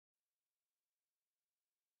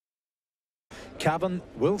Cavan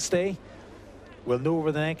will stay. We'll know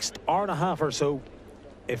over the next hour and a half or so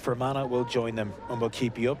if Fermanagh will join them, and we'll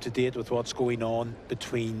keep you up to date with what's going on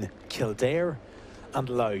between Kildare and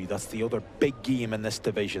Louth. That's the other big game in this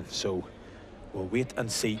division, so we'll wait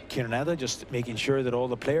and see. Kieran just making sure that all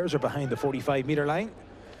the players are behind the 45-metre line.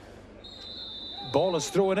 Ball is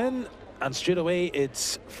thrown in, and straight away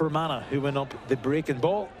it's Fermanagh who went up the breaking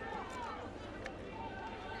ball.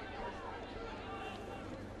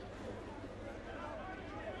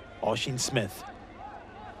 Oisin Smith.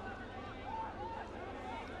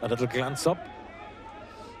 A little glance up.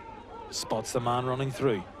 Spots the man running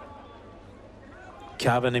through.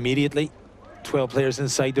 Cavan immediately. 12 players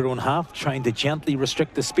inside their own half, trying to gently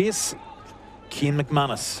restrict the space. Cian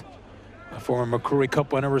McManus, a former McCrory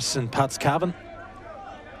Cup winner with St. Pat's Cavan.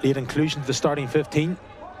 Late inclusion to the starting 15.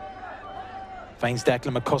 Finds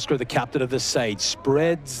Declan McCusker, the captain of this side.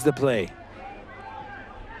 Spreads the play.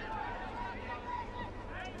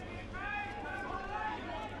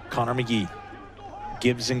 Conor McGee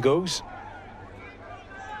gives and goes.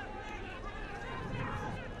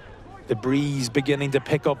 The breeze beginning to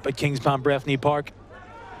pick up at Kingspan Breffni Park.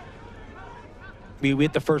 We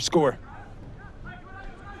await the first score.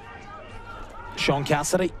 Sean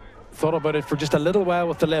Cassidy thought about it for just a little while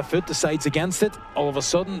with the left foot, decides against it. All of a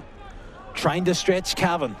sudden, trying to stretch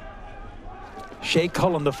Cavan. Shay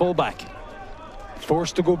Cullen, the fullback,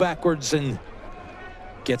 forced to go backwards and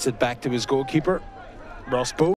gets it back to his goalkeeper, Ross Bowe.